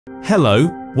Hello,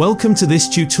 welcome to this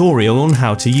tutorial on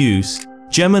how to use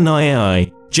Gemini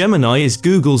AI. Gemini is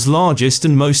Google's largest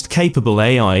and most capable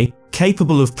AI,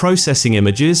 capable of processing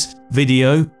images,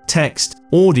 video, text,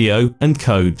 audio, and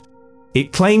code.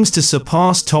 It claims to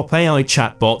surpass top AI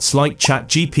chatbots like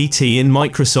ChatGPT in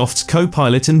Microsoft's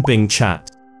Copilot and Bing Chat.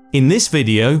 In this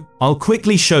video, I'll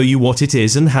quickly show you what it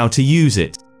is and how to use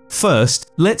it.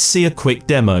 First, let's see a quick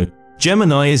demo.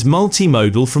 Gemini is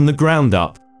multimodal from the ground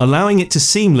up, allowing it to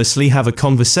seamlessly have a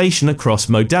conversation across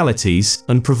modalities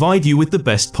and provide you with the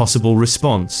best possible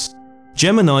response.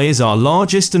 Gemini is our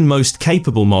largest and most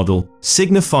capable model,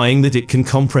 signifying that it can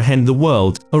comprehend the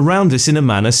world around us in a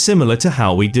manner similar to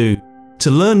how we do.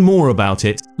 To learn more about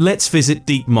it, let's visit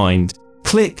DeepMind.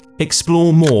 Click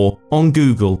Explore More on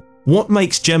Google. What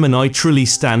makes Gemini truly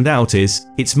stand out is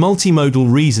its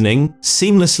multimodal reasoning,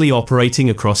 seamlessly operating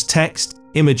across text,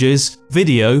 images,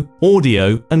 video,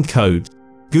 audio, and code.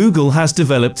 Google has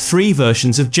developed 3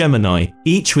 versions of Gemini,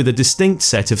 each with a distinct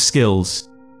set of skills.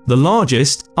 The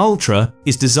largest, Ultra,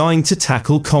 is designed to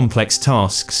tackle complex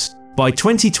tasks. By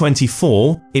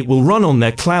 2024, it will run on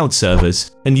their cloud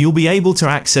servers, and you'll be able to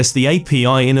access the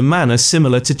API in a manner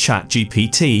similar to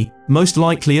ChatGPT, most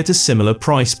likely at a similar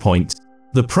price point.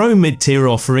 The Pro mid-tier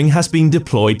offering has been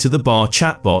deployed to the Bar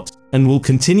chatbot, and will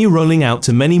continue rolling out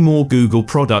to many more Google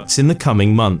products in the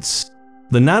coming months.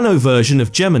 The Nano version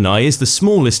of Gemini is the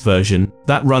smallest version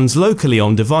that runs locally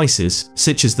on devices,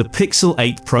 such as the Pixel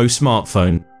 8 Pro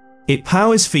smartphone. It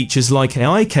powers features like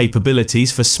AI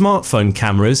capabilities for smartphone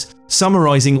cameras,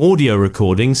 summarizing audio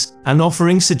recordings, and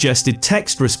offering suggested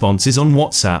text responses on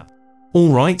WhatsApp.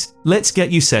 Alright, let's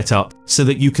get you set up so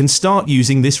that you can start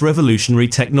using this revolutionary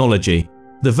technology.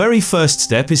 The very first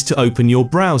step is to open your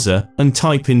browser and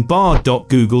type in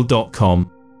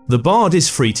bard.google.com. The Bard is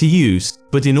free to use,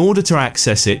 but in order to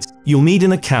access it, you'll need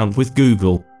an account with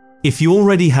Google. If you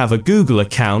already have a Google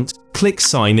account, click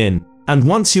Sign In, and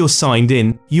once you're signed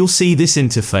in, you'll see this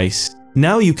interface.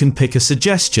 Now you can pick a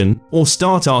suggestion or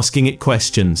start asking it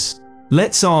questions.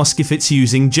 Let's ask if it's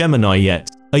using Gemini yet.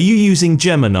 Are you using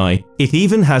Gemini? It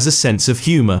even has a sense of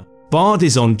humor. Bard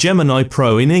is on Gemini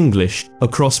Pro in English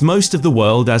across most of the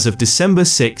world as of December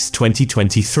 6,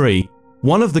 2023.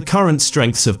 One of the current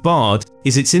strengths of Bard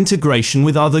is its integration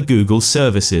with other Google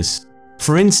services.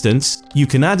 For instance, you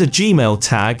can add a Gmail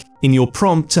tag in your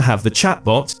prompt to have the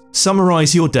chatbot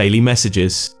summarize your daily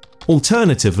messages.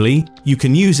 Alternatively, you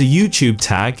can use a YouTube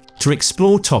tag to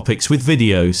explore topics with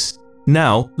videos.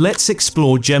 Now, let's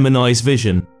explore Gemini's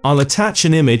vision. I'll attach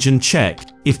an image and check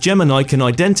if Gemini can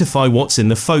identify what's in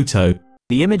the photo.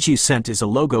 The image you sent is a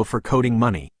logo for Coding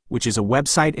Money, which is a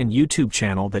website and YouTube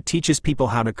channel that teaches people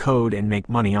how to code and make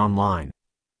money online.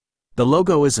 The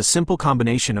logo is a simple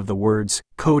combination of the words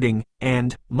coding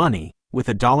and money, with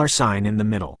a $sign in the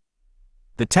middle.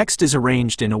 The text is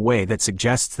arranged in a way that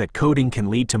suggests that coding can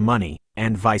lead to money,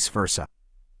 and vice versa.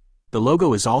 The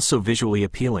logo is also visually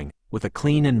appealing, with a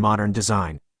clean and modern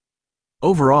design.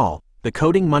 Overall, the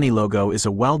Coding Money logo is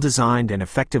a well-designed and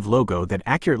effective logo that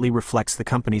accurately reflects the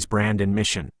company's brand and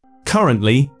mission.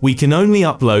 Currently, we can only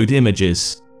upload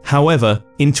images. However,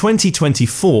 in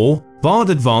 2024, Bard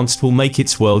Advanced will make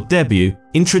its world debut,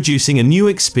 introducing a new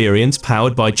experience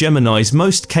powered by Gemini's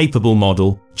most capable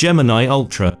model, Gemini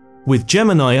Ultra. With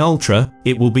Gemini Ultra,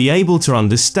 it will be able to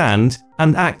understand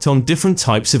and act on different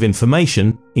types of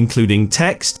information, including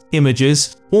text,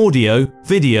 images, audio,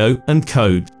 video, and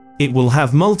code. It will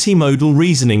have multimodal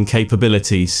reasoning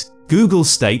capabilities. Google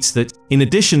states that, in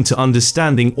addition to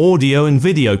understanding audio and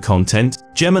video content,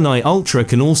 Gemini Ultra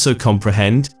can also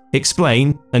comprehend,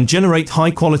 explain, and generate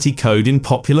high-quality code in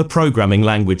popular programming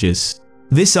languages.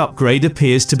 This upgrade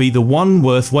appears to be the one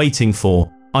worth waiting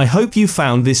for. I hope you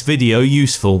found this video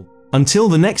useful. Until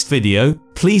the next video,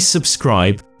 please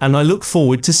subscribe, and I look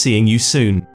forward to seeing you soon.